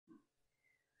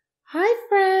Hi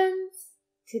friends!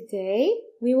 Today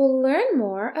we will learn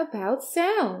more about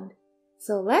sound.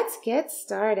 So let's get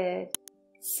started.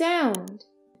 Sound.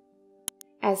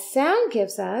 As sound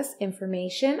gives us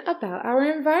information about our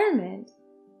environment.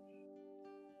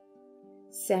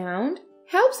 Sound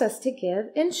helps us to give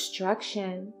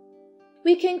instruction.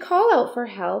 We can call out for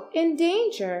help in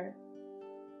danger.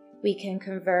 We can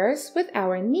converse with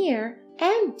our near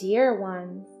and dear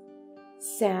ones.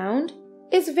 Sound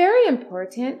is a very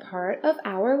important part of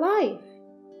our life.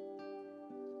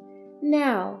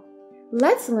 Now,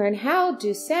 let's learn how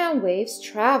do sound waves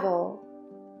travel,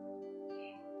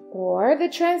 or the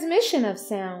transmission of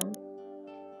sound.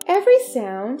 Every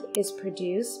sound is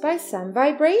produced by some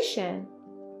vibration,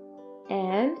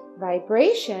 and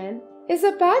vibration is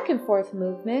a back and forth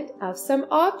movement of some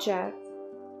object,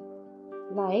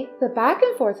 like the back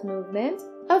and forth movement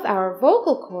of our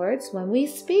vocal cords when we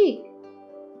speak,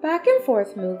 back and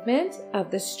forth movement of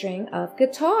the string of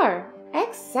guitar,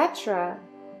 etc.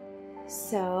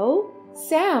 So,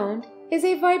 sound is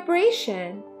a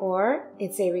vibration, or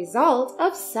it's a result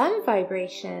of some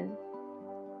vibration.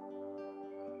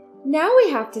 Now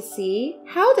we have to see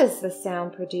how does the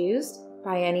sound produced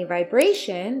by any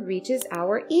vibration reaches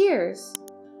our ears,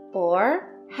 or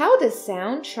how does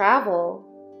sound travel?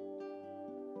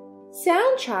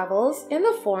 Sound travels in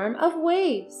the form of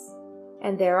waves.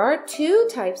 And there are two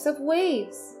types of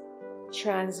waves: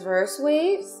 transverse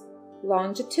waves,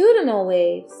 longitudinal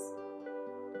waves.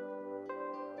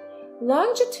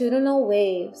 Longitudinal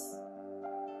waves.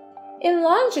 In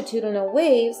longitudinal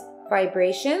waves,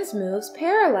 vibrations move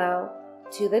parallel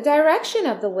to the direction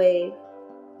of the wave.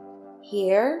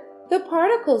 Here, the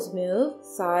particles move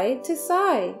side to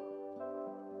side.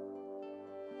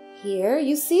 Here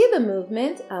you see the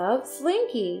movement of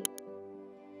slinky.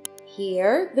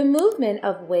 Here, the movement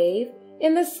of wave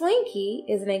in the slinky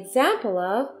is an example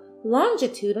of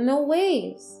longitudinal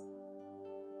waves.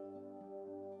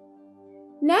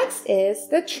 Next is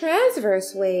the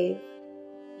transverse wave.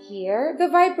 Here, the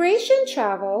vibration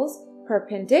travels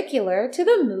perpendicular to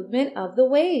the movement of the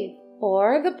wave,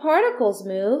 or the particles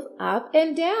move up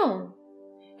and down,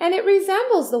 and it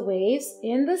resembles the waves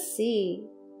in the sea.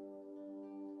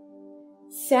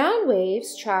 Sound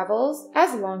waves travels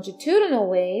as longitudinal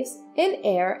waves in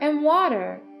air and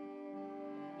water.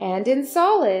 And in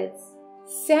solids,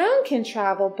 sound can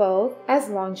travel both as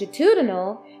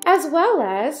longitudinal as well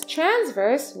as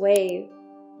transverse wave.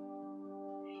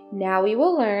 Now we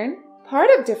will learn part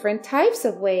of different types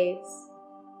of waves.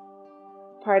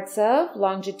 Parts of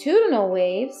longitudinal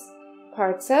waves,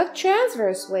 parts of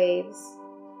transverse waves.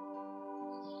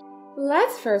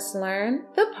 Let's first learn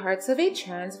the parts of a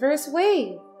transverse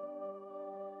wave.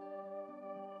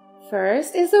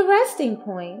 First is the resting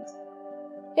point.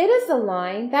 It is the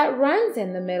line that runs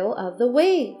in the middle of the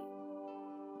wave.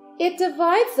 It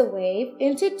divides the wave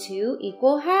into two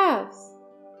equal halves.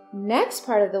 Next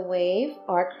part of the wave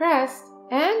are crest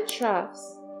and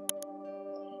troughs.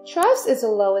 Troughs is the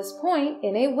lowest point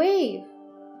in a wave.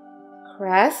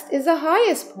 Crest is the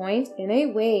highest point in a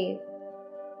wave.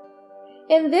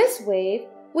 In this wave,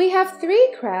 we have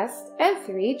 3 crests and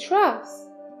 3 troughs.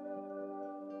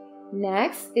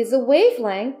 Next is the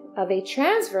wavelength of a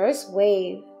transverse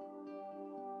wave.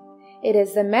 It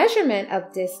is the measurement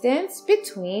of distance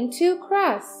between 2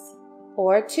 crests,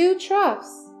 or 2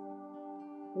 troughs.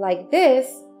 Like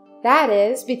this, that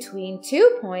is between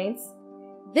 2 points,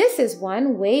 this is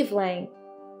 1 wavelength.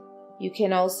 You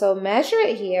can also measure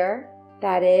it here,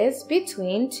 that is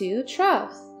between 2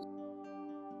 troughs.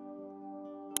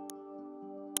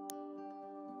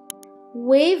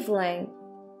 Wavelength.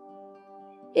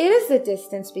 It is the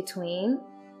distance between,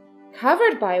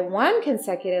 covered by 1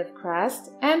 consecutive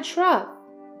crest and trough.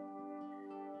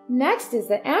 Next is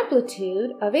the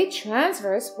amplitude of a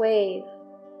transverse wave.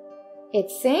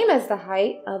 It's same as the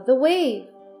height of the wave.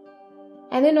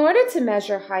 And in order to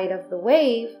measure height of the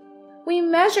wave, we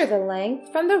measure the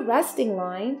length from the resting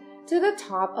line to the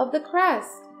top of the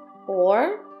crest.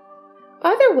 Or,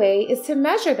 other way is to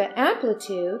measure the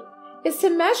amplitude is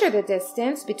to measure the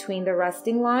distance between the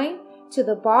resting line to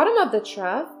the bottom of the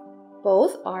trough.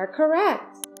 Both are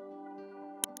correct.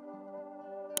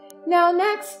 Now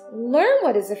next, learn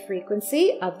what is the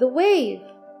frequency of the wave.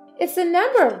 It's the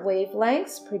number of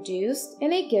wavelengths produced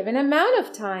in a given amount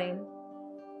of time.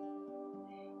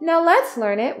 Now let's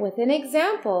learn it with an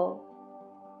example.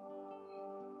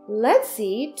 Let's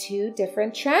see 2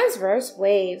 different transverse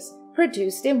waves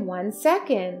produced in 1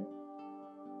 second.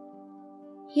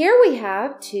 Here we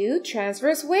have 2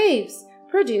 transverse waves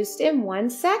produced in 1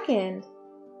 second.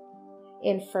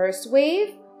 In first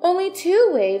wave, only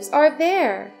 2 waves are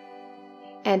there.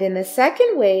 And in the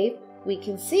second wave, we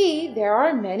can see there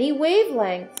are many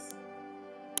wavelengths.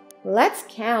 Let's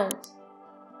count.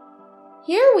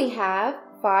 Here we have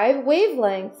 5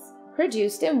 wavelengths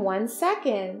produced in 1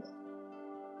 second.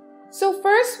 So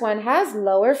first one has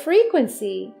lower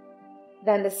frequency.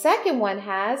 Then the second one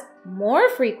has more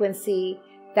frequency.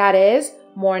 That is,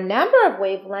 more number of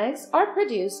wavelengths are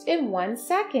produced in 1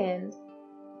 second.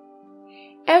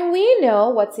 And we know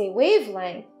what's a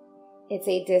wavelength. It's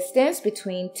a distance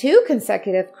between 2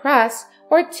 consecutive crests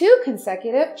or 2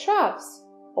 consecutive troughs,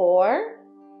 or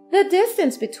the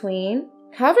distance between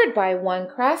covered by 1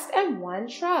 crest and 1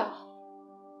 trough.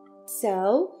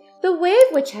 So, the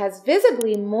wave which has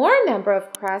visibly more number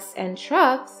of crests and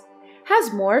troughs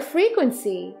has more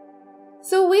frequency.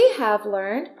 So we have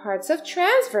learned parts of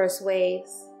transverse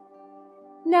waves.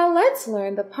 Now let's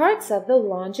learn the parts of the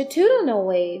longitudinal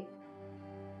wave.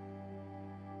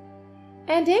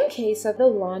 And in case of the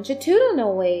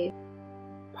longitudinal wave,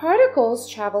 particles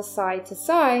travel side to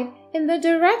side in the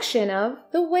direction of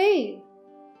the wave.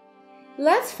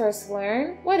 Let's first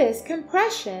learn what is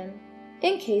compression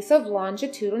in case of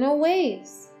longitudinal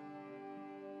waves.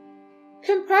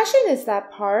 Compression is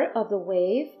that part of the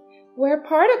wave where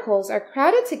particles are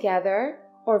crowded together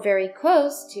or very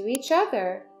close to each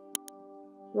other.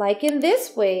 Like in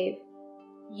this wave,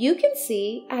 you can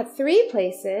see at 3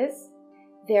 places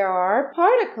there are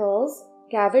particles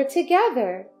gathered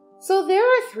together. So there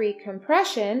are 3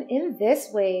 compression in this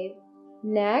wave.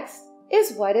 Next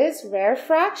is what is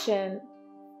rarefaction.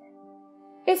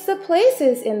 It's the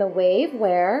places in the wave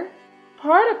where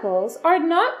particles are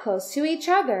not close to each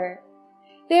other.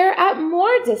 They are at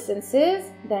more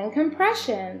distances than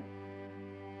compression.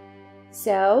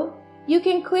 So, you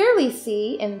can clearly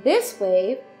see in this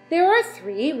wave there are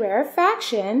 3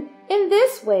 rarefaction in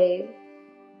this wave.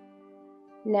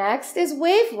 Next is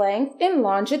wavelength in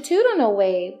longitudinal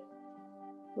wave.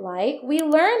 Like we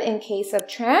learned in case of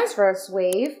transverse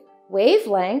wave,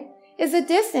 wavelength is a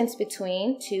distance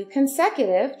between 2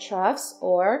 consecutive troughs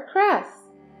or crests.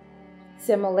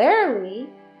 Similarly,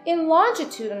 in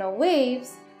longitudinal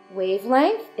waves,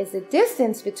 wavelength is the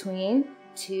distance between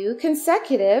 2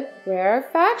 consecutive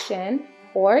rarefaction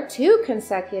or 2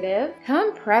 consecutive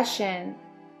compression.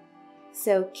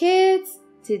 So kids,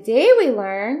 today we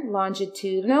learn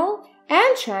longitudinal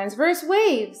and transverse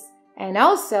waves, and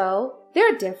also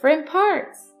their different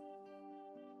parts.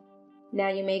 Now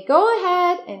you may go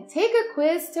ahead and take a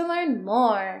quiz to learn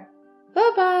more.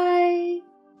 Bye-bye!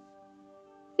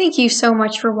 Thank you so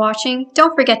much for watching.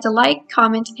 Don't forget to like,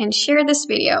 comment, and share this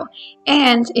video.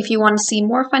 And if you want to see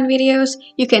more fun videos,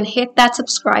 you can hit that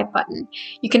subscribe button.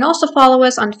 You can also follow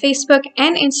us on Facebook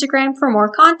and Instagram for more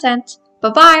content.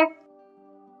 Bye-bye!